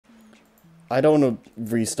I don't want to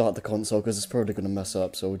restart the console because it's probably going to mess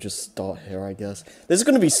up, so we'll just start here, I guess. This is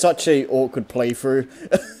going to be such a awkward playthrough.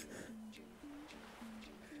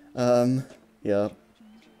 Yeah.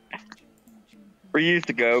 For years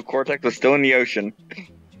ago, Cortex was still in the ocean.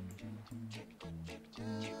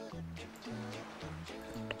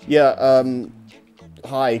 Yeah,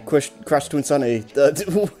 hi, Crash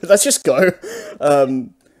Twinsanity. Let's just go.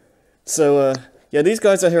 Yeah, these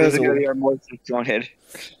guys are here as well. Are more disjointed.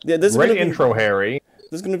 Yeah, this is Great gonna be, intro, Harry.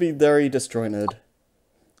 This is going to be very disjointed.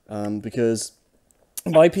 Because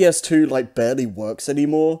my PS2, like, barely works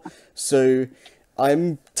anymore, so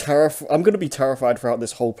I'm going to be terrified throughout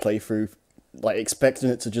this whole playthrough, like, expecting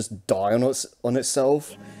it to just die on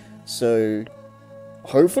itself. So,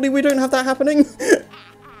 hopefully we don't have that happening.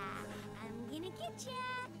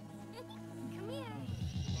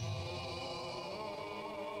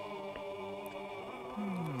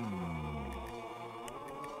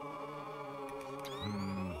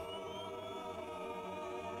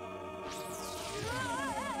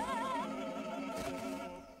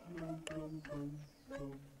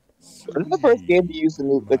 Was it the first game to use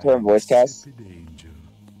the term voice cast?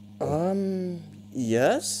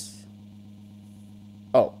 Yes?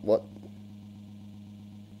 Oh, what?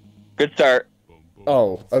 Good start.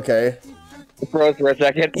 Oh, okay. It froze for a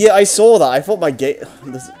second. Yeah, I saw that. I thought my game...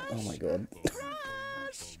 Oh my god.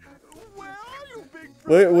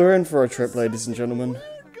 We're in for a trip, ladies and gentlemen.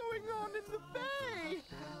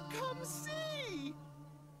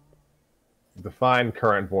 Define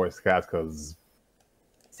current voice cast, because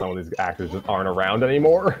some of these actors just aren't around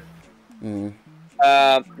anymore. Mm.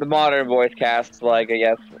 The modern voice cast, like, I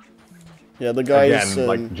guess. Yeah, the guys... Again,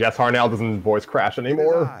 like, Jess Harnell doesn't voice Crash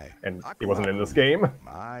anymore, and he wasn't in this game.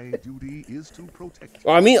 My duty is to protect.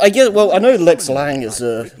 Well, I mean, I get... Well, I know Lex Lang is,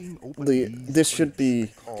 this should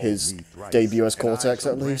be his debut as Cortex,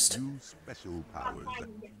 at least.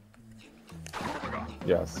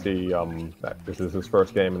 Yes, this is his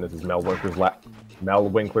first game, and this is Mel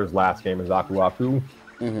Winkler's last game as Aku Aku.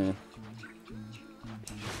 Mm-hmm.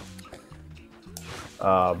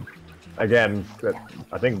 Again,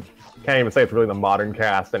 I think can't even say it's really the modern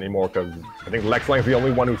cast anymore, because I think Lex Lang's the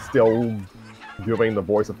only one who's still doing the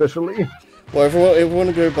voice officially. Well, if we want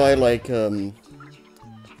to go by, like,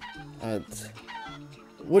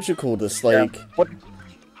 what'd you call this? Like, yeah.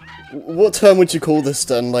 What term would you call this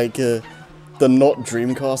then? Like, the not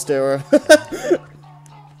Dreamcast era?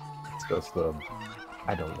 It's just the,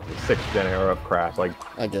 I don't know, the 6th gen era of Crash. Like,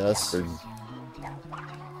 I guess.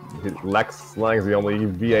 Lex Lang's the only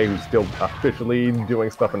VA who's still officially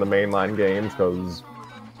doing stuff in the mainline games, because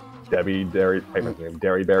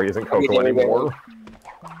Derryberry isn't Coco anymore.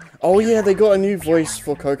 Oh yeah, they got a new voice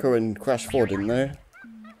for Coco in Crash 4, didn't they?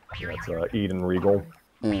 Yeah, it's Eden Regal.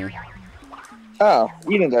 Mm. Oh,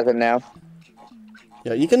 Eden does it now.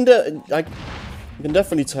 Yeah, you can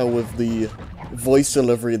definitely tell with the voice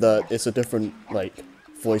delivery that it's a different, like,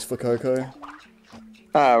 voice for Coco.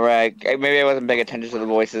 Oh, right. Maybe I wasn't paying attention to the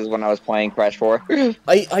voices when I was playing Crash 4.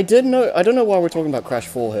 I did know. I don't know why we're talking about Crash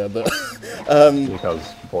 4 here, but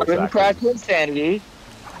because voice acting. Crash Twinsanity.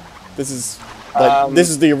 This is like this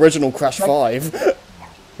is the original Crash 5.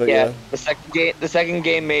 But yeah, the second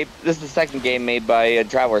game made. This is the second game made by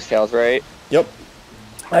Traveler's Tales, right? Yep.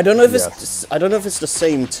 I don't know if it's I don't know if it's the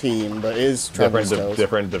same team, but it is Traveler's Tales.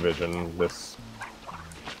 Different division. This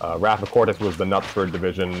Wrath of Cortex was the Knutsford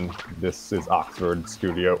division. This is Oxford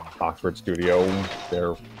Studio.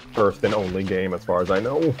 Their first and only game, as far as I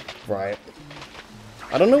know. Right.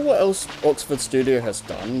 I don't know what else Oxford Studio has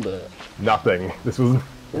done, but nothing. This was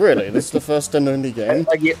really this is the first and only game.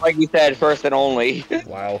 Like you said, first and only.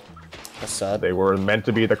 Wow, that's sad. They were meant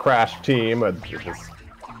to be the Crash team. They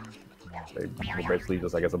were basically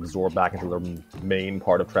just, I guess, absorbed back into the main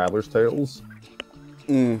part of Traveler's Tales.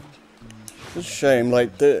 Hmm. It's a shame,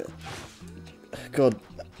 like, the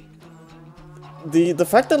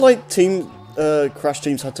fact that, like, Crash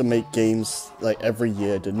teams had to make games, like, every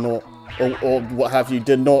year did not, or what have you,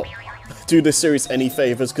 did not do this series any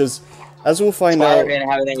favors, because, as we'll find out... Spyro didn't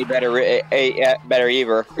have it any better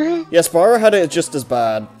either. Yeah, Spyro had it just as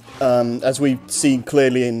bad, as we've seen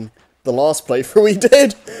clearly in the last playthrough we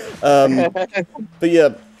did. But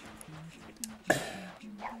yeah...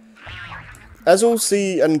 As we'll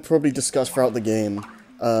see and probably discuss throughout the game,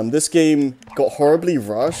 this game got horribly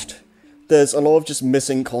rushed. There's a lot of just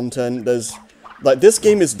missing content. Like, this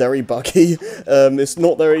game is very buggy. It's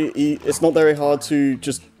not very hard to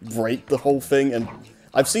just break the whole thing. And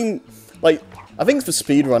I've seen, like, I think for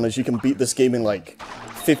speedrunners you can beat this game in like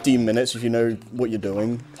 15 minutes if you know what you're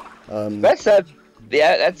doing. That said,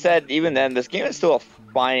 even then, this game is still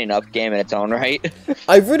fine enough game in its own right.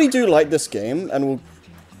 I really do like this game, and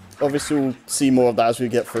we'll see more of that as we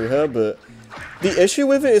get through here, but the issue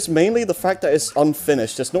with it is mainly the fact that it's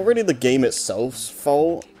unfinished. It's not really the game itself's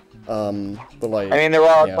fault, but like... I mean, there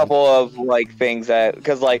are a couple of, like, things that...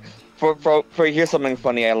 Because, like, for here's something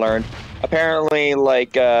funny I learned. Apparently,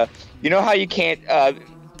 like, you know how you can't...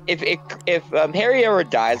 If Harry ever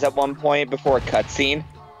dies at one point before a cutscene,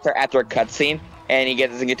 or after a cutscene, and he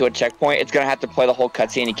doesn't get to a checkpoint, it's gonna have to play the whole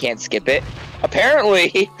cutscene. He can't skip it.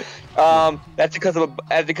 Apparently, that's because of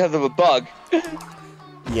a bug.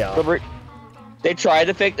 Yeah. They tried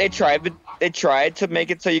to make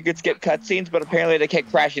it so you could skip cutscenes, but apparently they kept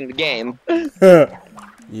crashing the game.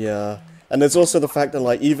 Yeah, and there's also the fact that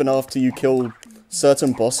like even after you kill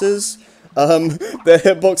certain bosses, their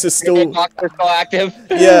hitbox is still... Hitbox is still active.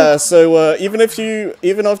 Yeah, so even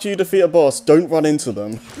after you defeat a boss, don't run into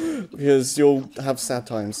them, because you'll have sad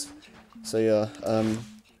times. So yeah,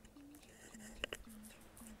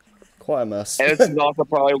 quite a mess. And it's also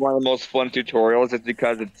probably one of the most fun tutorials, it's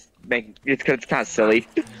because it's kind of silly.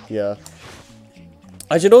 Yeah.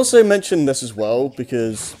 I should also mention this as well,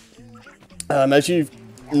 because as you've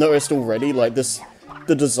noticed already, like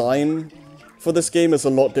the design for this game is a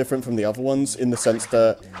lot different from the other ones in the sense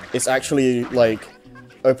that it's actually like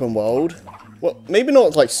open world. Well, maybe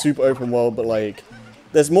not like super open world, but like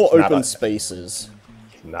there's more open spaces.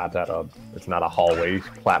 It's not a hallway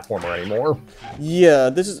platformer anymore. Yeah,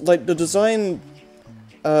 this is like the design.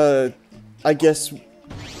 I guess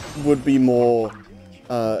would be more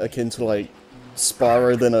akin to like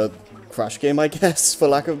Spyro than a Crash game, I guess, for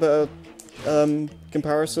lack of a better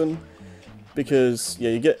comparison. Because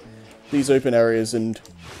yeah, you get these open areas, and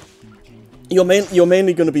you're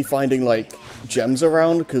mainly going to be finding like gems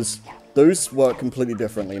around, because those work completely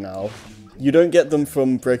differently now. You don't get them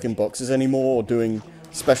from breaking boxes anymore or doing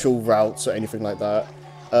special routes or anything like that.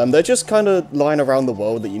 They're just kind of lying around the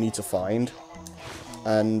world that you need to find,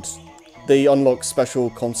 and they unlock special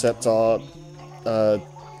concept art,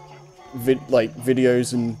 like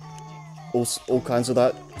videos and all kinds of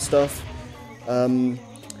that stuff. And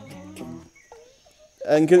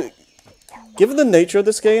given the nature of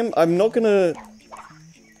this game, I'm not gonna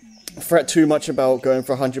fret too much about going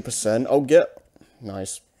for 100%. I'll get...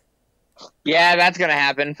 Nice. Yeah, that's gonna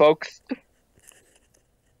happen, folks.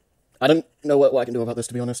 I don't know what I can do about this,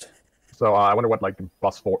 to be honest. So I wonder what like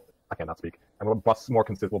busts for... I cannot speak. I wonder what busts more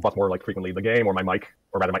like frequently, the game or my mic,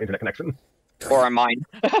 or rather my internet connection. Or mine.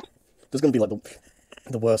 There's gonna be like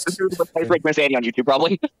the worst. This is what Twinsanity on YouTube,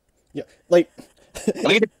 probably. Yeah, like... At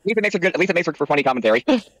least it makes for funny commentary.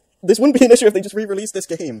 This wouldn't be an issue if they just re-released this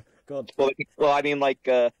game. God. Well, I mean, like,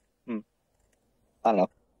 I don't know.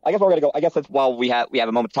 I guess we're gonna go. I guess that's while we have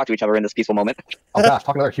a moment to talk to each other in this peaceful moment. Oh gosh,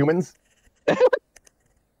 talking to other humans?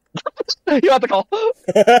 You have to call.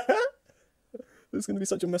 This is gonna be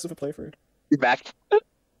such a mess of a playthrough. He's back.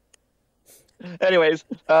 Anyways,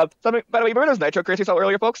 something. By the way, remember those Nitro crates we saw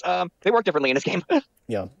earlier, folks? They work differently in this game.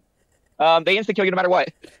 Yeah. They insta kill you no matter what.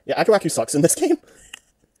 Yeah, Akiraku sucks in this game.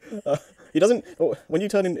 He doesn't... when you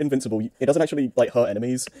turn invincible, it doesn't actually, like, hurt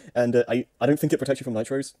enemies, and I don't think it protects you from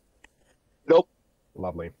nitros. Nope.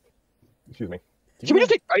 Lovely. Excuse me. Should we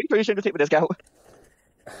just take... Are you pretty sure to take the disc out?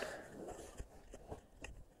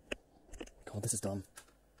 God, this is dumb.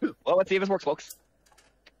 Well, let's see if this works, folks.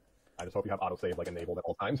 I just hope you have autosave, like, enabled at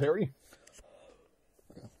all times, Harry.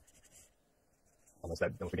 Unless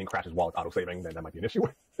the game crashes while it's autosaving, then that might be an issue.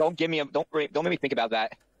 Don't make me think about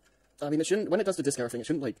that. I mean, it shouldn't... When it does the disc error thing, it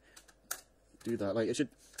shouldn't, like, do that. Like, it should...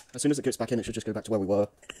 As soon as it gets back in, it should just go back to where we were.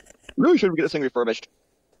 Really should get this thing refurbished.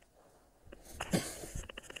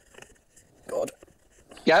 God.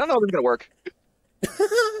 Yeah, I don't know if it's gonna work.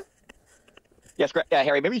 Yeah,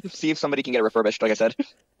 Harry, maybe you should see if somebody can get it refurbished, like I said.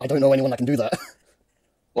 I don't know anyone that can do that.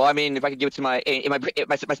 Well, I mean, if I could give it to my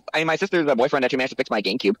sister's boyfriend actually managed to fix my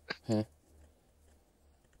GameCube.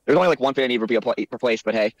 There's only like one thing I need to be replaced,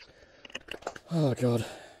 but hey. Oh, God.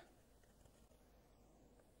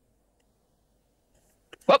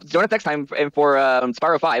 Well, join us next time for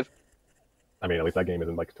Spyro 5. I mean, at least that game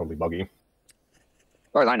isn't, like, totally buggy. As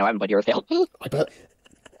far as I know, I haven't played Heroes Tale.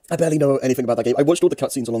 I barely know anything about that game. I watched all the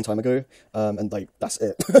cutscenes a long time ago, and, like, that's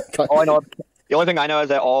it. All I know... The only thing I know is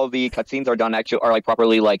that all the cutscenes are like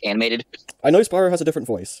properly like animated. I know Spyro has a different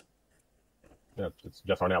voice. Yeah, it's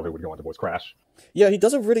just Arnell who would go on to voice Crash. Yeah, he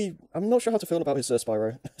doesn't really... I'm not sure how to feel about his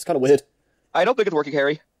Spyro. It's kind of weird. I don't think it's working,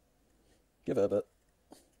 Harry. Give it a bit.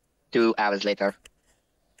 2 hours later.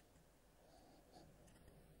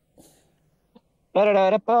 Come on,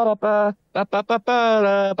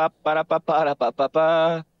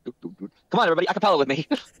 everybody, acapella with me.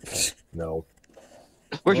 No.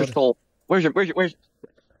 Where's your soul? Where's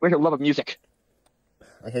Where's your love of music?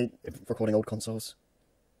 I hate recording old consoles.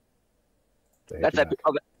 That's that.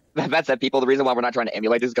 That's that. People. The reason why we're not trying to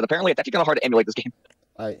emulate this is because apparently it's actually kind of hard to emulate this game.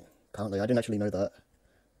 Apparently I didn't actually know that.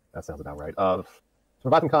 That sounds about right. To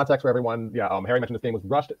provide some context for everyone, yeah, Harry mentioned this game was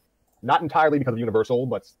rushed, not entirely because of Universal,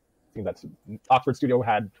 but it seems that Oxford Studio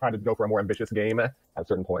had tried to go for a more ambitious game at a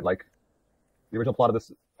certain point. Like the original plot of this,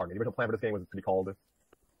 the original plan for this game was to be called.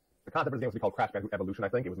 The concept of this game was to be called Crash Bandicoot Evolution. I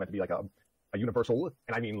think it was meant to be like a universal,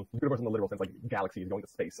 and I mean universal in the literal sense, like galaxies going to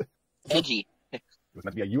space. Edgy. It was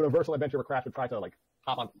meant to be a universal adventure where Crash would try to like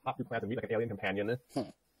hop through planets and meet like an alien companion.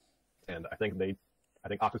 And I think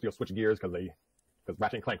Oxford Studio switched gears because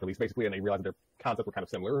Ratchet and Clank released basically, and they realized their concepts were kind of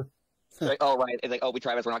similar. Like, oh right, it's like, oh, we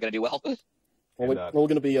tried this, we're not gonna do well. Well, we're all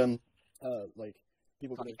gonna be like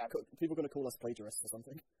people gonna call us plagiarists or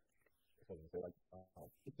something.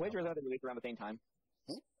 Plagiarism had to release around the same time.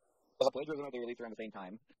 Plagiarism had to release around the same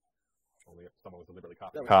time. Only if someone was deliberately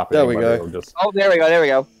There copying. we go. Oh, there we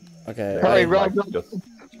go. Okay. Hurry, like,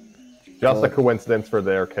 just a coincidence for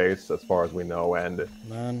their case, as far as we know. And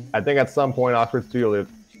Man. I think at some point Oxford Studio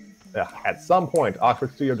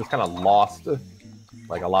just kind of lost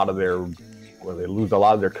like a lot of their. Well, they lose a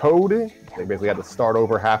lot of their code. They basically had to start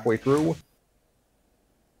over halfway through.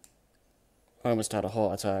 I almost had a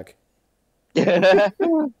heart attack.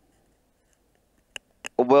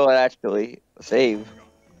 Will it actually save?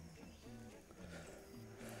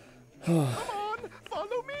 Come on,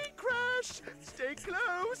 follow me, Crash. Stay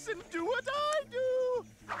close and do what I do.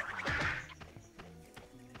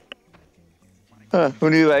 Huh, who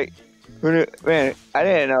knew, man, I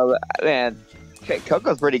didn't know that, man,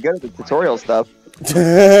 Coco's pretty good at the tutorial stuff.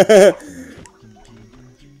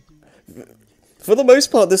 For the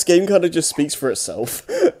most part, this game kind of just speaks for itself.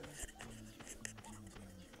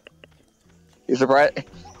 He's surprised,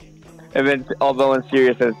 and then, although in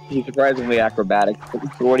seriousness, he's surprisingly acrobatic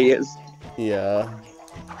for what he is. Yeah.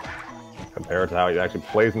 Compared to how he actually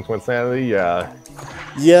plays in Twinsanity, yeah.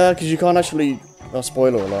 Yeah, because you can't actually... Well,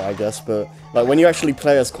 spoiler alert, I guess, but like when you actually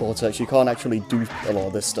play as Cortex, you can't actually do a lot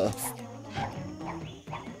of this stuff.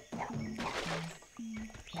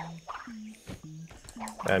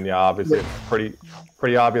 And yeah, obviously it's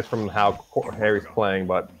pretty obvious from how Harry's playing,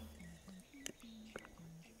 but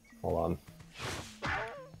hold on.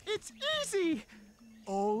 It's easy.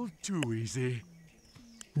 All too easy.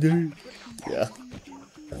 Yeah.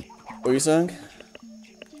 What were you saying?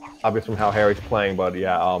 Obvious from how Harry's playing, but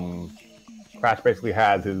yeah, Crash basically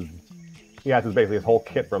has his whole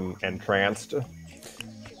kit from Entranced.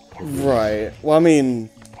 Right. Well, I mean,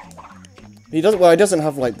 he doesn't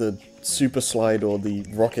have like the super slide or the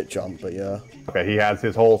rocket jump, but yeah. Okay, he has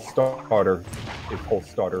his whole starter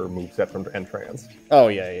moveset from Entranced. Oh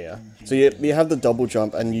yeah. So you have the double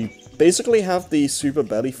jump, and you basically have the super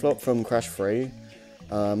belly flop from Crash 3,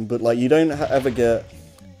 but like you don't ever get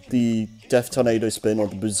the Death Tornado Spin or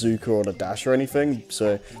the Bazooka or the Dash or anything.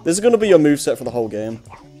 So this is gonna be your moveset for the whole game.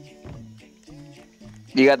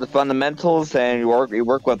 You got the fundamentals, and you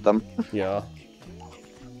work with them. Yeah.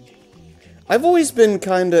 I've always been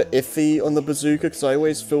kind of iffy on the Bazooka, because I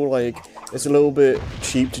always feel like it's a little bit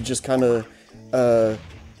cheap to just kind of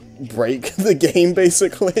break the game,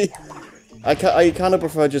 basically. I kind of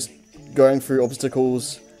prefer just going through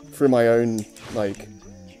obstacles through my own, like,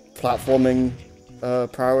 platforming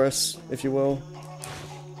prowess, if you will.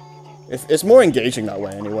 It's more engaging that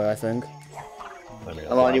way, anyway, I think. I mean,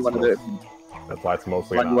 How long do you want to do it? That's why it's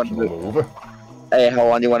mostly an optional move. Hey, how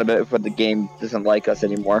long do you want to do it before the game doesn't like us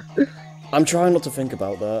anymore? I'm trying not to think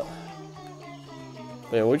about that.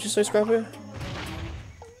 Yeah, what did you say, Scrappy?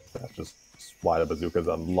 That's just why the bazooka is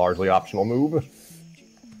a largely optional move.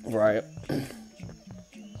 Right.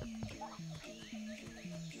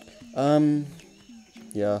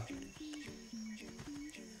 Yeah.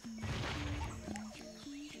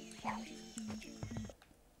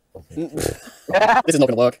 This is not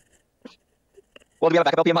gonna work. Well, do you have a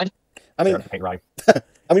backup LP in mind? I mean, Paint right.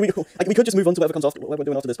 I mean, we could just move on to whatever comes after, what we're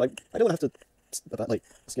doing after this, but I don't want to have to, like,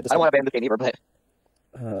 skip this. I don't want to ban this game either, but...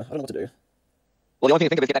 I don't know what to do. Well, the only thing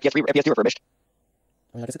to think of is get that PS2 refurbished.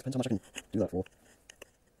 I mean, I guess it depends how much I can do that for.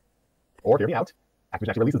 Or, hear me out, Activision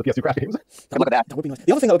actually releases the PS2 Crash games. Look at that. That would be nice.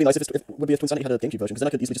 The other thing that would be nice if would be if Twinsanity had a GameCube version, because then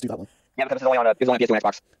I could easily just do that one. Yeah, because it's only on PS2 and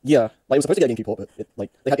Xbox. Yeah, like, it was supposed to get a GameCube port, but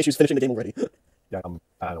they had issues finishing the game already. Yeah, I don't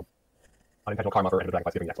know. Unintentional karma for Enter the Dragon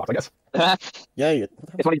by skipping the Xbox, I guess. Yeah, It's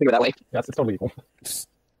funny to think of it that way. Yes, it's totally equal.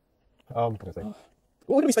 What can I say? Well,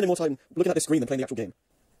 we're going to be spending more time looking at this screen than playing the actual game.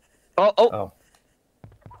 Oh.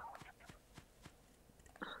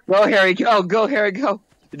 Go, Harry, go. Go, Harry, go.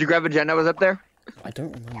 Did you grab a gen that was up there? I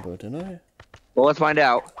don't remember, did I? Well, let's find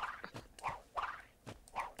out.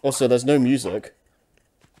 Also, there's no music.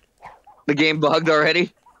 The game bugged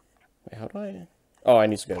already. Wait, how do I? Oh, I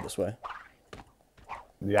need to go this way.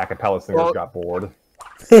 The acapella singers got bored.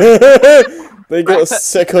 They got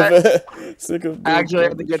sick of it. Sick of. Actually,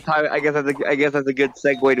 that's a good time. I guess that's a good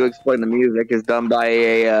segue to explain the music. Is done by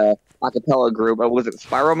a acapella group. Was it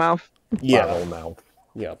Spiral Mouth? Yeah. Spiral Mouth.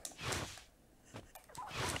 Yeah.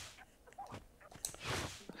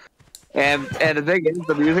 And the thing is,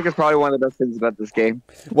 the music is probably one of the best things about this game.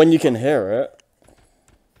 When you can hear it.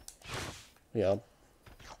 Yeah.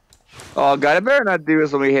 Oh god, I better not do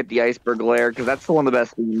this when we hit the iceberg layer, because that's one of the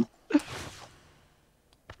best things.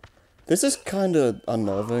 This is kind of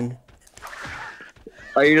unnerving.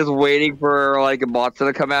 Are you just waiting for like a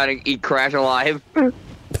monster to come out and eat Crash alive?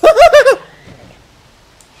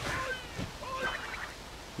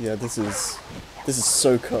 Yeah, this is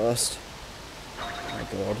so cursed. Oh my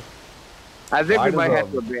god. I think Why we might does,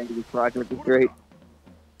 have to abandon this project. It's great.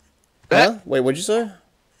 Huh? Wait, what'd you say?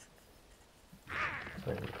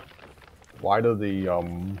 Why do the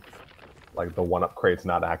like the 1-up crates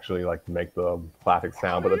not actually like make the classic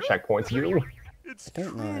sound, but the checkpoints do? It's I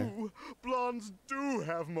don't know. true. Blondes do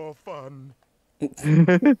have more fun.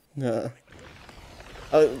 Yeah.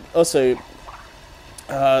 Also,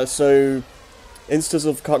 so instance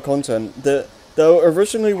of cut content, there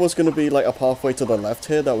originally was going to be like a pathway to the left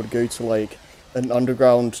here that would go to like an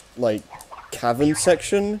underground like cavern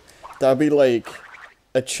section. That would be like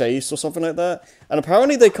a chase or something like that. And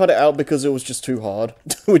apparently they cut it out because it was just too hard,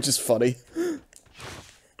 which is funny.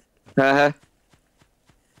 Uh-huh.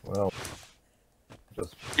 Well,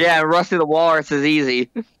 just Yeah, Rusty the Walrus is easy.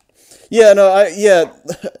 Yeah, no, yeah.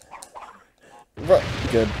 Right,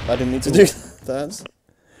 good. I didn't need to do that.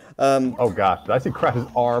 oh gosh, did I see Crash's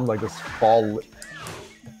arm like just fall?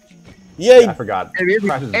 Yeah. I forgot. Hey, music-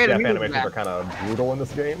 Crash's hey, the death music's animations back. are kind of brutal in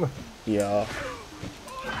this game. Yeah.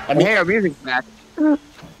 I mean, Hey, our music's back.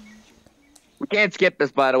 We can't skip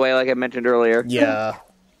this, by the way, like I mentioned earlier. yeah.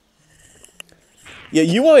 Yeah,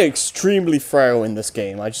 you are extremely frail in this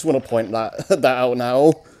game. I just want to point that out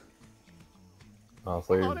now.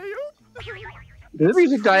 Honestly, Are you? Did the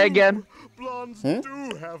music die again? Blondes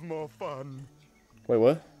do have more fun. Wait,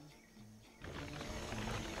 what?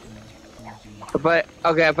 But,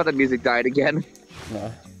 okay, I thought the music died again.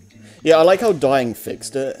 No. Yeah, I like how dying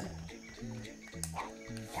fixed it.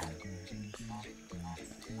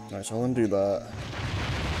 Alright, so I want to do that.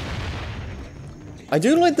 I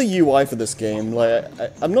do like the UI for this game. Like,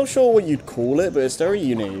 I'm not sure what you'd call it, but it's very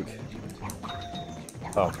unique.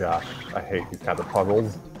 oh gosh, I hate these kinds of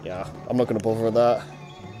puzzles. Yeah, I'm not gonna bother with that.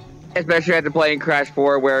 Especially after playing Crash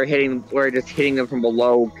 4, where just hitting them from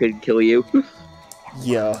below could kill you.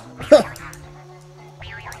 Yeah.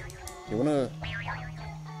 You wanna...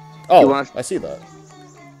 Oh, You wanna- I see that.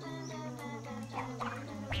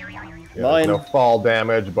 Yeah, Mine. there's no fall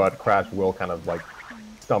damage, but Crash will kind of like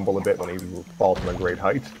stumble a bit when he falls from a great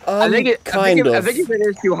height. I think if it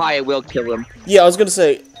is too high, it will kill him. Yeah, I was gonna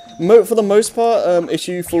say, for the most part, if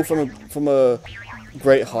you fall from a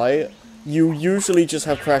great height, you usually just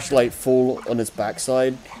have Crash like fall on his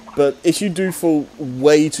backside. But if you do fall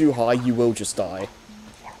way too high, you will just die.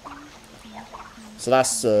 So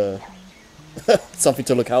that's something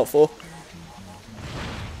to look out for.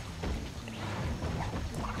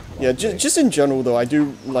 Yeah, just in general though, I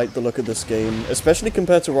do like the look of this game, especially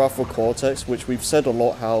compared to Wrathful Cortex, which we've said a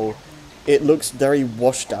lot how it looks very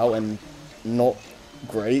washed out and not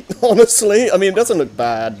great, honestly. I mean, it doesn't look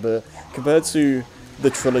bad, but compared to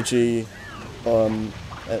the trilogy, and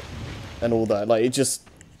all that, like, it just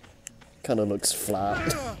kind of looks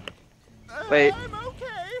flat. Wait. I'm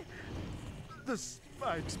okay. The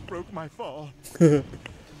spikes broke my fall.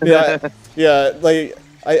 Yeah, yeah, like,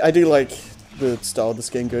 I do like the style this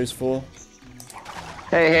game goes for.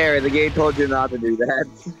 Hey, Harry, the game told you not to do that.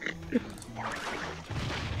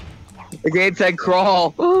 The game said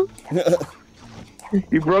crawl.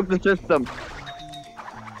 You broke the system.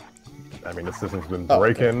 I mean, the system's been Oh,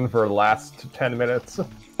 breaking for the last 10 minutes.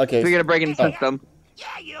 Okay. We're gonna break in the system.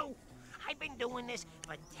 Yeah, you! I've been doing this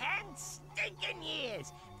for 10 stinking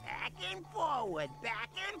years. Back and forward,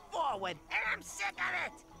 and I'm sick of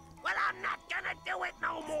it. Well, I'm not gonna do it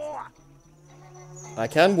no more. I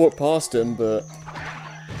can walk past him, but...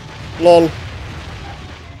 LOL.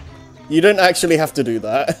 You don't actually have to do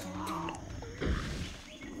that.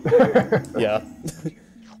 Yeah.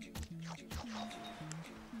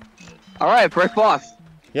 Alright, first boss.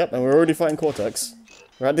 Yep, and we're already fighting Cortex.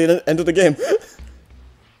 We're at the end of the game.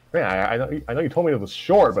 Man, I know you told me it was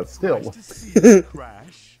short, but still. Nice to see you,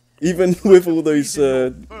 Crash. Even with all those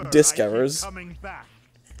disc I keep errors. coming back.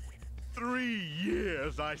 3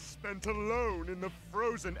 years I spent alone in the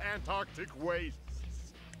frozen Antarctic wastes.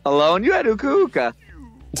 Alone, you had Uka.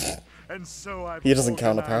 And so I've He doesn't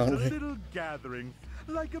count, organized apparently. a little gathering,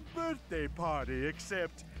 like a birthday party,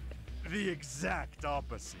 except the exact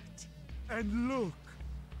opposite. And look,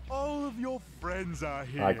 all of your friends are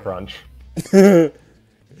here. I crunch. You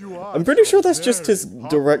are I'm pretty so sure that's just his very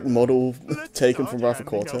direct popular. model Let's taken start from Wrath of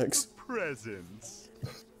handing out Cortex. the presents.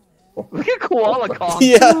 Look at Koala Kong.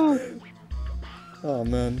 Yeah. Oh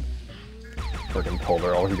man. Freaking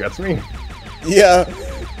polar always gets me. Yeah.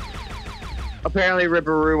 Apparently,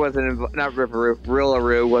 Ripperoo wasn't not Ripperoo.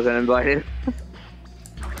 Rillaroo wasn't invited.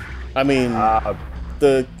 I mean, Uh,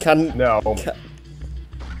 the no.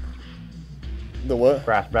 the what?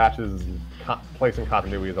 Crash Bash's place in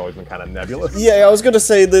continuity has always been kind of nebulous. Yeah, I was gonna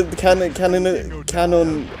say the canon,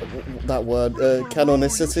 that word,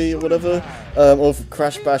 canonicity or whatever, of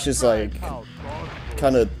Crash Bash is like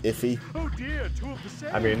kind of iffy. Oh dear, 2 of the same.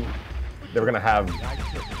 I mean, they were gonna have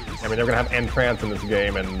Entrance in this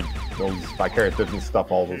game, and those Vicarious Vision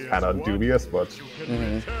stuff all was kind of dubious, but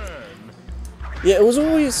Yeah, it was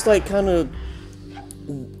always like kind of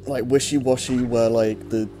like wishy-washy where like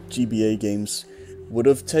the GBA games would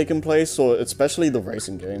have taken place, or especially the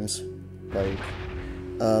racing games. Like,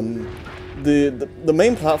 the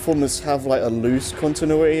main platformers have like a loose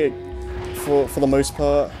continuity for the most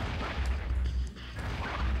part.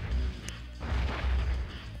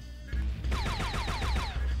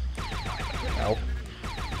 Ow.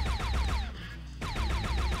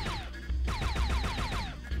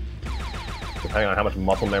 Depending on how much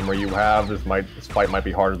muscle memory you have, this fight might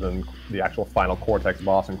be harder than the actual final Cortex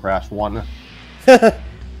boss in Crash 1. Yeah,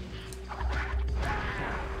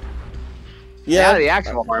 Yeah, the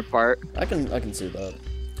actual hard part. I can see that.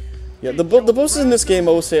 Yeah, the bosses in this game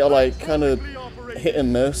I will say are like kind of hit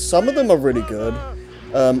and miss. Some of them are really good.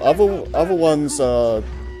 Other ones are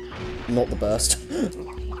not the best.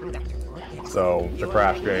 So, the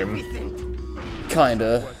Crash game.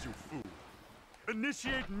 Kinda.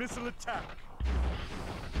 Initiate missile attack.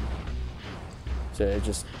 So yeah,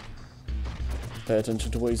 just pay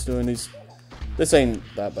attention to what he's doing. This ain't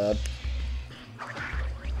that bad.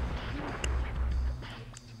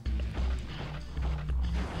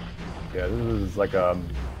 Yeah, this is like I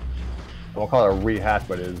won't call it a rehash,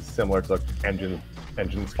 but it is similar to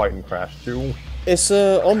Engine's fight in Crash 2. It's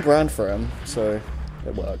on brand for him, so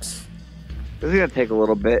it works. This is gonna take a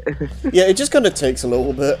little bit. Yeah, it just kind of takes a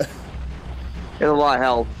little bit. There's a lot of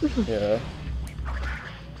health. Yeah.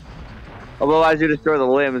 Although as you destroy the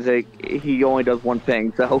limbs, he only does one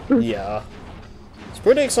thing, so... Yeah. It's a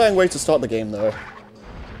pretty exciting way to start the game, though.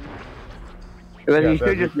 Then Yeah, you should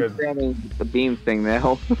that'd be just be good. spamming the beam thing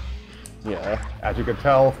now. Yeah. As you could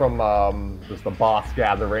tell from just the boss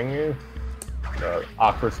gathering, the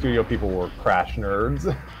Oxford Studio people were Crash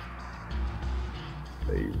nerds.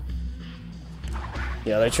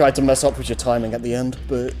 Yeah, they tried to mess up with your timing at the end,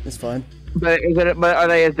 but it's fine. But are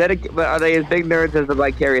they as big nerds as the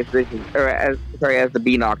Vicarious Vision, or as the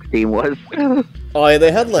Beanox team was? Oh, yeah,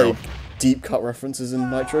 they had like deep cut references in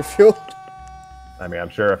Nitro Fuel. I mean, I'm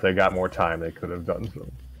sure if they got more time, they could have done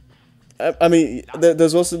so. I mean,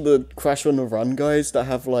 there's also the Crash on the Run guys that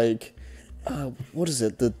have like, what is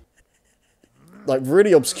it? The like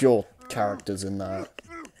really obscure characters in that.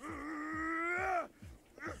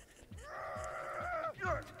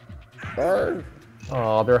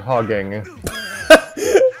 Oh, they're hugging.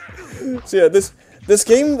 So yeah, this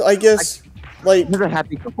game, I guess, like They're a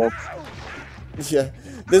happy couple. yeah,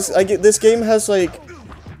 this game has like,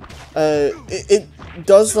 it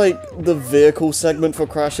does like the vehicle segment for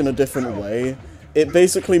Crash in a different way. It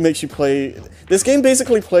basically makes you play. This game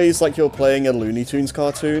basically plays like you're playing a Looney Tunes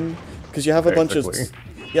cartoon because you have a bunch of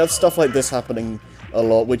you have stuff like this happening a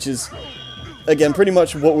lot, which is again pretty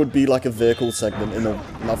much what would be like a vehicle segment in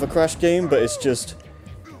another Crash game, but it's just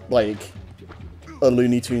like a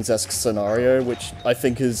Looney Tunes-esque scenario, which I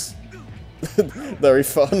think is very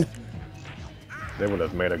fun. They would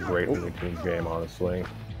have made a great Looney Tunes game, honestly.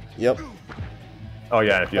 Yep. Oh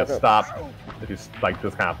yeah, if you if you like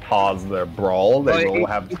just kind of pause their brawl, they will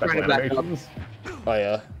have he's special trying to back up. animations. Oh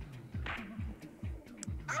yeah.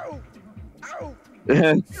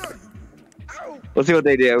 Let's see what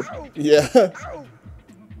they do. Yeah.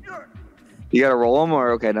 You gotta roll them,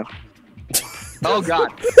 or okay, no. Oh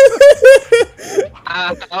god.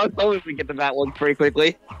 I was hoping we get to that one pretty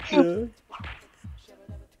quickly. Okay,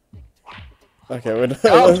 we're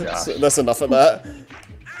Oh, that's enough of that.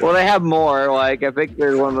 Well, they have more. Like I think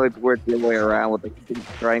there's one like where it's the other way around with the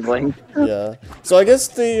strangling. Yeah. So I guess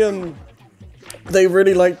they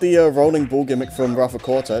really like the rolling ball gimmick from Wrath of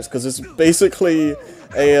Cortex because it's basically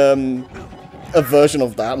a version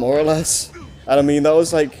of that more or less. And I mean that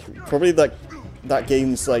was like probably like that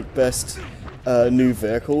game's like best new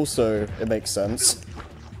vehicle, so it makes sense.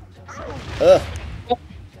 Ugh.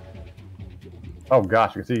 Oh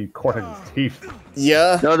gosh, you can see Cortex's teeth.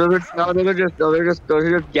 Yeah. No, those are just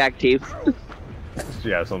jack teeth.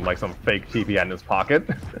 Yeah, some fake teeth he had in his pocket.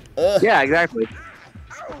 Yeah, exactly.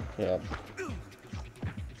 Yeah.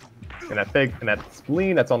 And that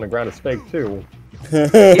spleen that's on the ground is fake too.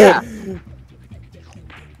 Yeah.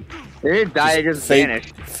 They didn't die, they just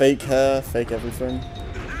vanished. Fake hair, fake everything.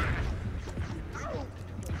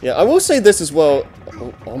 Yeah, I will say this as well.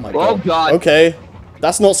 Oh my god. Oh god. Okay.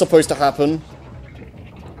 That's not supposed to happen.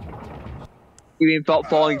 You mean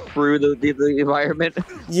falling through the environment?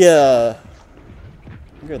 Yeah.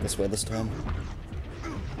 I'll go this way this time.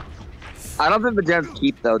 I don't think the gems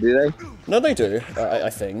keep though, do they? No, they do. I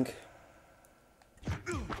think.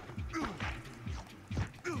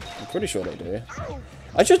 I'm pretty sure they do.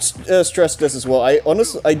 I should stress this as well.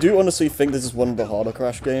 I do honestly think this is one of the harder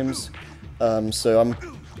Crash games. So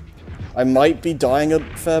I might be dying a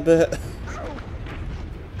fair bit.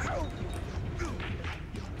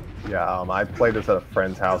 Yeah, I played this at a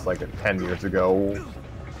friend's house like 10 years ago.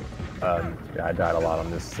 Yeah, I died a lot on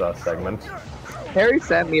this segment. Harry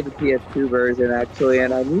sent me the PS2 version actually,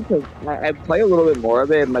 and I need to. I play a little bit more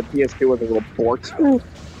of it. And my PS2 was a little port.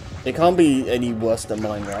 It can't be any worse than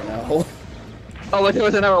mine right now. Oh, but there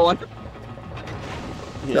was another one.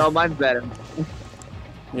 Yeah. No, mine's better.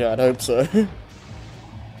 Yeah, I'd hope so.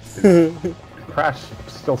 Crash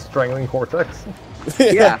still strangling Cortex.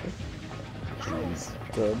 Yeah. Jeez.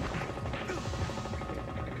 Good.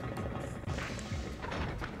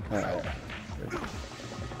 Alright.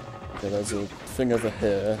 Okay, there's a thing over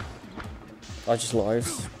here. I just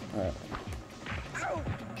lives. Alright.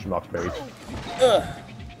 Schmuck bait.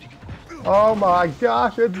 Oh my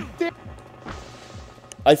gosh, it's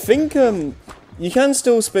I think, you can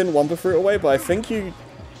still spin Wumpa Fruit away, but I think you...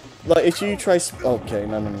 Like, if you try... Okay,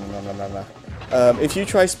 no. If you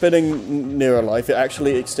try spinning near a life, it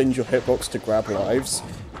actually extends your hitbox to grab lives,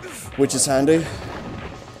 which is handy.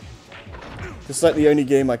 It's like the only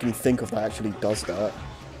game I can think of that actually does that.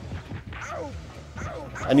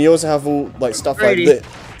 And you also have all like stuff like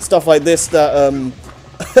this that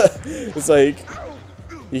it's like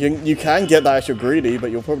you can get that if you're greedy,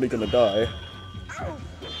 but you're probably gonna die.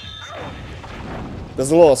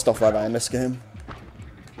 There's a lot of stuff like that in this game.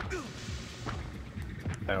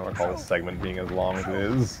 I don't recall this segment being as long as it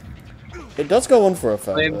is. It does go on for a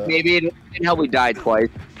fair bit. Maybe it didn't help we died twice.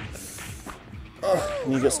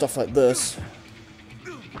 And you get stuff like this.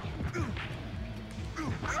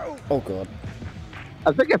 Oh god.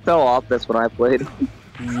 I think I fell off this when I played.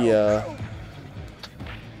 Yeah.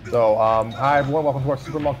 So, hi everyone, welcome to our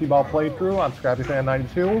Super Monkey Ball playthrough on Scrappy Fan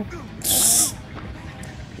 92.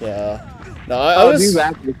 Yeah. No, I was... do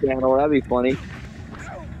back to the channel, that'd be funny.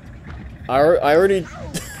 I already...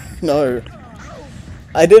 No.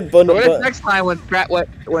 I did bundle... What if next time when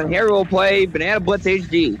Harry will play Banana Blitz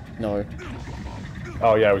HD? No.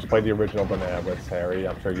 Oh yeah, we should play the original Banana Blitz, Harry.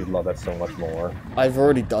 I'm sure you'd love that so much more. I've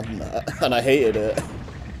already done that, and I hated it.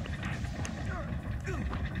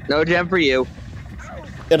 No gem for you.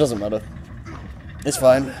 It doesn't matter. It's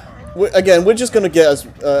fine. Again, we're just gonna get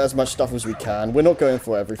as much stuff as we can. We're not going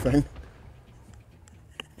for everything.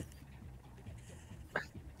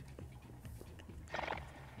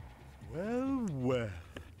 Well,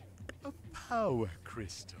 a power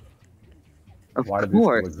crystal. Why did this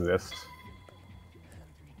still exist?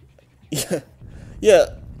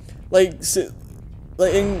 Yeah. Like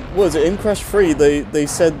in Crash 3, they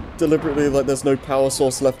said deliberately like there's no power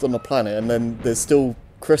source left on the planet, and then there's still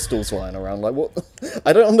crystals lying around. Like what?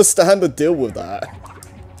 I don't understand the deal with that.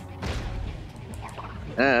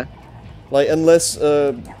 Like unless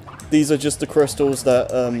these are just the crystals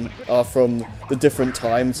that are from the different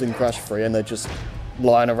times in Crash 3, and they're just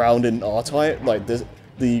lying around in our time, like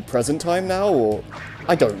the present time now, or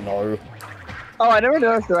I don't know. Oh, I never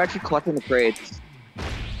noticed they're actually collecting the crates.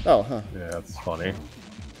 Oh, huh. Yeah, that's funny.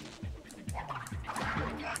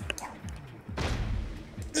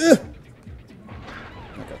 Okay.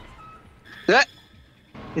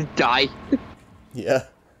 Just die. Yeah.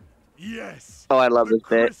 Yes. Oh, I love this bit.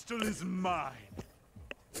 The crystal is mine.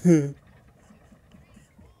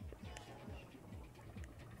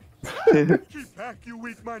 Keep back, you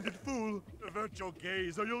weak-minded fool. Avert your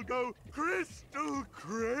gaze, or you'll go crystal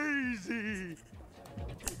crazy.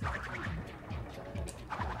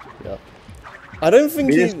 Yeah. I don't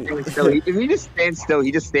think if he just stands still,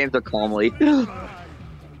 he just stands there calmly.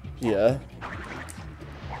 Yeah.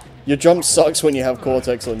 Your jump sucks when you have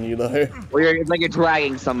Cortex on you, though. Or it's like you're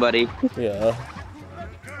dragging somebody. Yeah.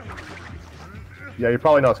 Yeah, you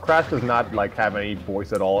probably noticed Crash does not like have any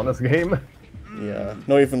voice at all in this game. Yeah,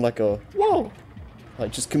 not even like a whoa,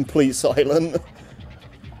 like just complete silent.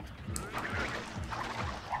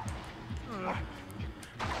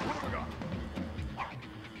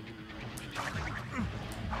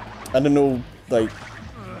 And then all like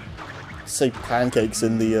say pancakes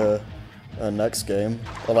in the next game,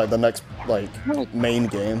 or like the next like main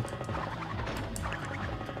game.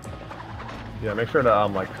 Yeah, make sure to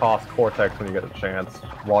like toss Cortex when you get a chance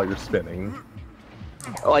while you're spinning.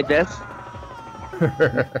 Like this?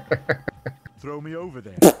 Throw me over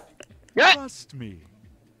there. Yeah. Trust me.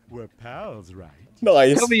 We're pals, right?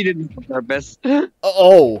 Nice. Tell me you didn't on purpose.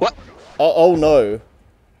 Oh. What? Oh no.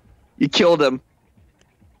 You killed him.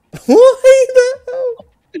 Why the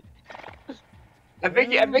hell? I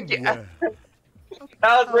think you. Well,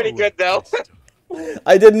 That was pretty good though.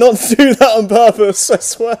 I did not do that on purpose, I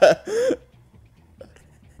swear.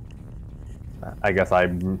 I guess I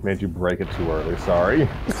made you break it too early, sorry.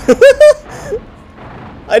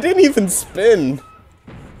 I didn't even spin.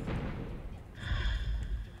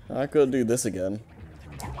 I could do this again.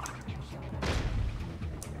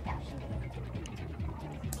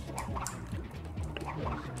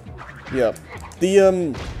 Yeah.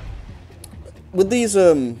 The with these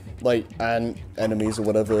like enemies or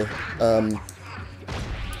whatever,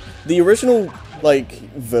 the original like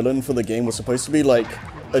villain for the game was supposed to be like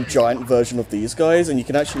a giant version of these guys, and you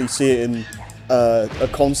can actually see it in a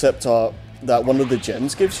concept art that one of the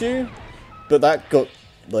gems gives you, but that got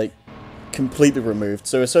like completely removed,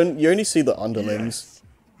 so it's you only see the underlings. yes,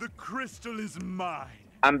 the crystal is mine.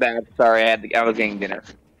 I'm bad. Sorry, I was getting dinner.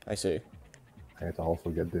 I see. I had to also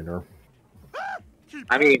get dinner. Keep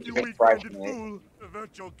I mean, back, you it's weak-minded frightening. fool.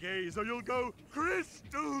 Avert your gaze, or you'll go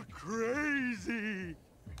crystal crazy.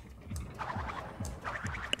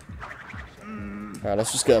 Alright,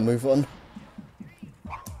 let's just get a move on.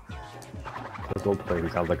 This old play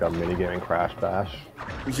sounds like a minigaming Crash Bash.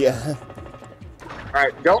 Yeah.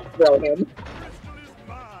 Alright, don't throw him. Crystal is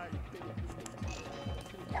mine.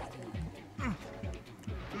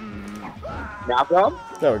 Now throw him?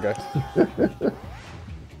 There we go.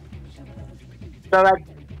 So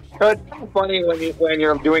it's kind of funny when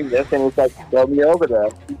you're doing this and it's like, throw me over there.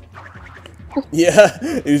 Yeah,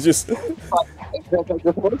 he's just... It's like,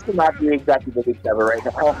 this looks to not be exactly with each other right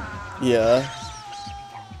now. Yeah.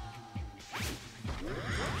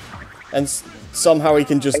 And somehow he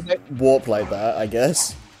can just warp like that, I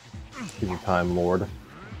guess. He's a Time Lord.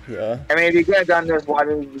 Yeah. I mean, if you could have done this, why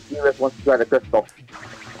didn't you do this once you got a crystal?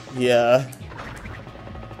 Yeah.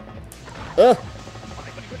 Oh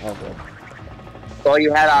god. So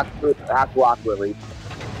you had Aqua release.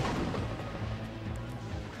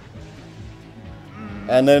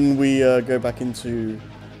 And then we go back into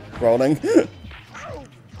rolling.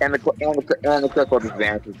 And the crystal just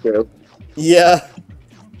vanishes too. Yeah.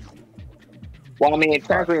 Well, I mean, it's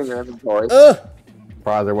technically in your inventory.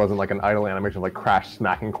 Surprised there wasn't like an idle animation like Crash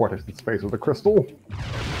smacking Cortex's face with a crystal.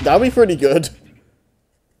 That'd be pretty good.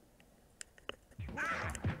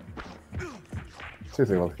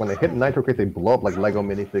 Seriously, when they hit Nitro Crate, they blow up like Lego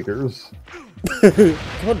minifigures.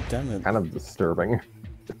 God damn it. Kind of disturbing.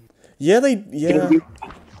 Yeah, they... Yeah.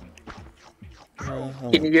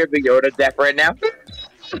 Can you hear the Yoda deck right now?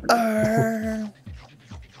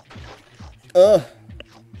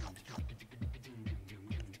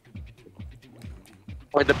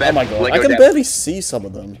 Like the best Oh my god, Lego I can deck. barely see some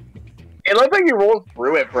of them. It looked like you rolled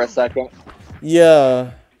through it for a second.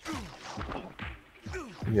 Yeah.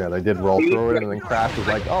 Yeah, they did roll through it, and then Crash was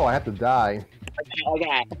like, "Oh, I have to die."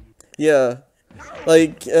 Okay. Yeah.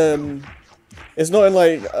 Like, it's not in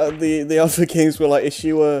like the other games where like if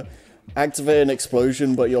you activate an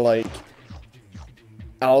explosion but you're like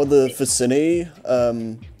out of the vicinity,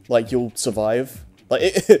 like you'll survive. Like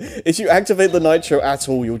if you activate the nitro at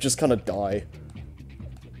all, you'll just kind of die.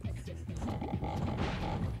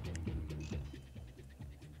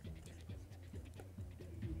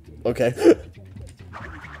 Okay.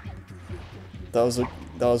 That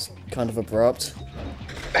was kind of abrupt.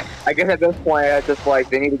 I guess at this point, it's just like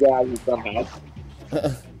they need to get out of here somehow.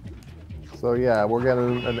 So yeah, we're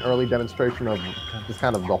getting an early demonstration of just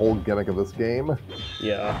kind of the whole gimmick of this game.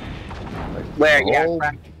 Yeah. Like, Where, the yeah, whole-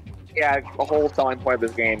 the whole selling point of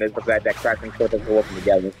this game is the fact that Crash and Cortex are working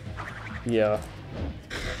together. Yeah.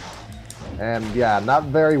 And yeah, not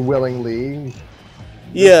very willingly.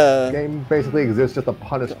 Yeah. The game basically exists just to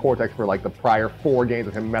punish Cortex for like the prior 4 games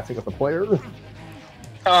of him messing with the players.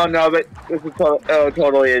 Oh no, but this is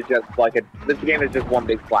totally is just like this game is just one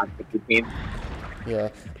big slapstick routine. Yeah.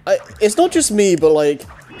 It's not just me, but like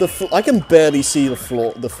I can barely see the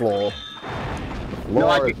floor. Lore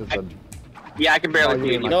I is just a Yeah, I can barely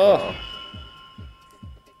see mean you. No.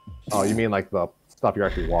 Oh, you mean like the stuff you're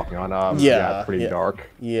actually walking on? Yeah, it's pretty yeah. dark.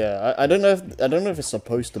 Yeah, I don't know if it's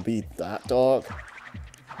supposed to be that dark.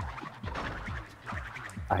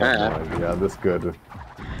 I have no idea. This could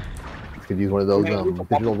use one of those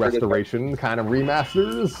digital restoration kind of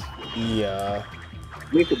remasters. Yeah.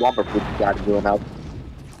 You could bumper food got to do enough.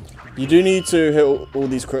 You do need to hit all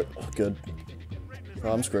these crit. Oh, good.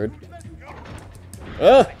 Oh, I'm screwed.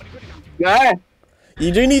 Ah! Yeah.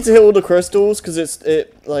 You do need to hit all the crystals because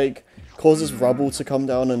it like causes rubble to come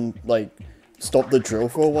down and like stop the drill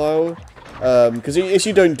for a while. Because if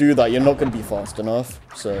you don't do that, you're not going to be fast enough.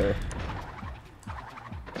 So.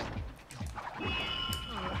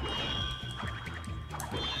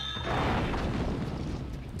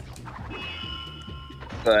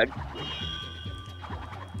 Good.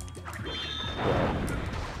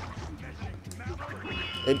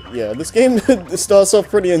 Yeah, this game starts off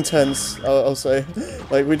pretty intense, I'll say.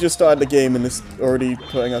 Like, we just started the game and it's already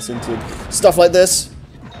putting us into stuff like this.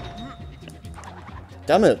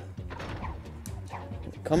 Damn it.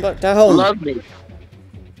 Come back down. Love me.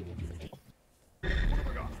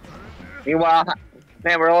 Meanwhile,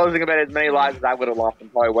 man, we're losing about as many lives as I would have lost in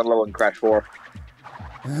probably one level in Crash 4.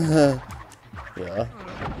 Yeah.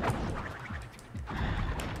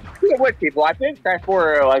 Speaking of which, people, I think Crash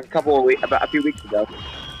 4 like about a few weeks ago.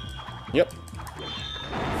 Yep.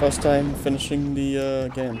 First time finishing the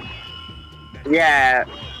game. Yeah,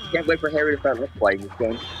 can't wait for Harry to start let's playing this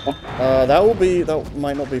game. That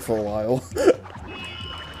might not be for a while.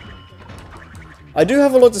 I do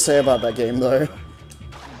have a lot to say about that game though.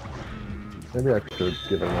 Maybe I should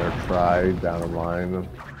give it another try down the line.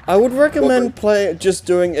 I would recommend just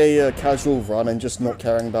doing a casual run and just not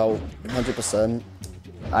caring about 100%.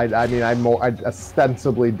 I mean, I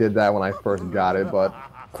ostensibly did that when I first got it, but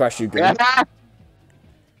Crash, you good?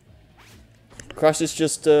 Crash is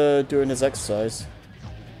just doing his exercise.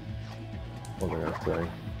 what was I gonna say?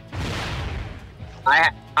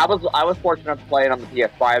 I was fortunate to play it on the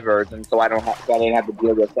PS5 version, so I didn't have to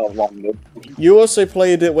deal with so long. You also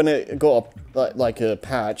played it when it got like a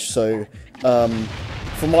patch, so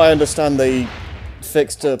from what I understand, they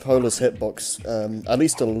fixed Polar's hitbox at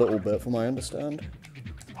least a little bit, from what I understand.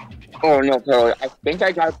 Oh no, totally. I think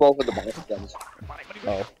I got both of the buttons.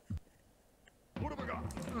 Oh. What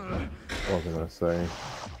was I gonna say?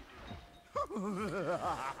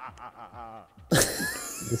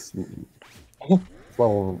 This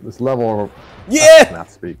level. Yeah! Not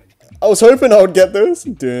speak. I was hoping I would get this.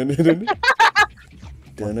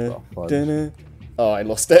 Oh, I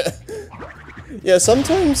lost it. Yeah,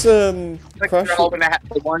 sometimes Crash.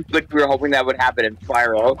 The one click we were hoping that would happen in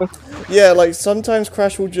Spyro. Yeah, like sometimes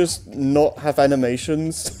Crash will just not have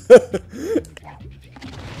animations.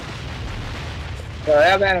 They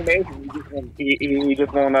have animation. He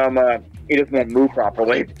just won't move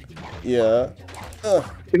properly. Yeah.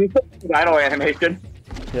 Can you put idle animation?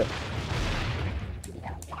 Yeah.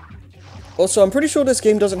 Also, I'm pretty sure this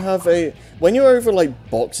game doesn't have a... When you're over, like,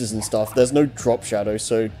 boxes and stuff, there's no drop shadow,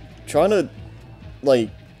 so trying to, like,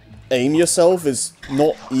 aim yourself is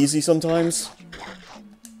not easy sometimes.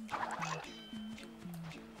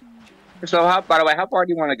 So, by the way, how far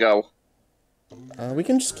do you want to go? We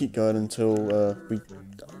can just keep going until,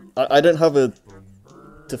 I don't have a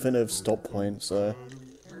definitive stop point, so...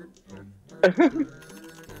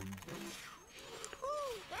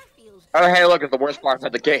 Oh, hey, look, it's the worst part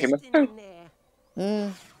of the game.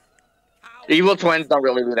 The evil twins don't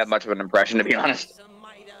really do that much of an impression, to be honest.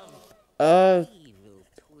 I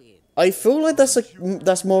feel like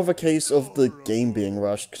that's more of a case of the game being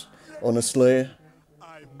rushed, honestly.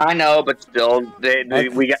 I know, but still,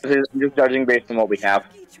 we get just judging based on what we have.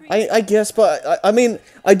 I guess, but I mean,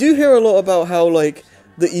 I do hear a lot about how, like,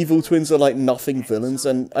 the evil twins are, like, nothing villains,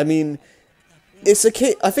 and, I mean, it's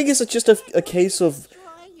I think it's just a case of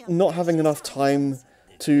not having enough time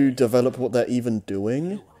to develop what they're even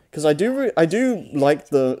doing. Because I do like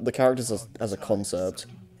the characters as a concept.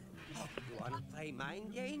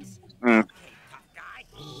 Mm.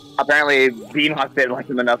 Apparently, Beanhawk didn't like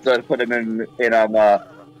him enough to put him in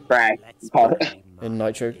Crash. In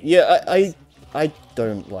Nitro. Yeah, I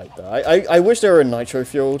don't like that. I wish they were in Nitro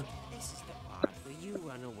Fueled.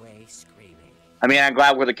 I mean, I'm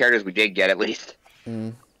glad we're the characters we did get, at least.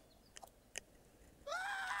 Mm.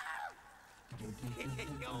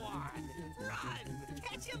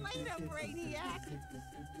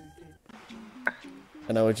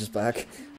 And now we're just back.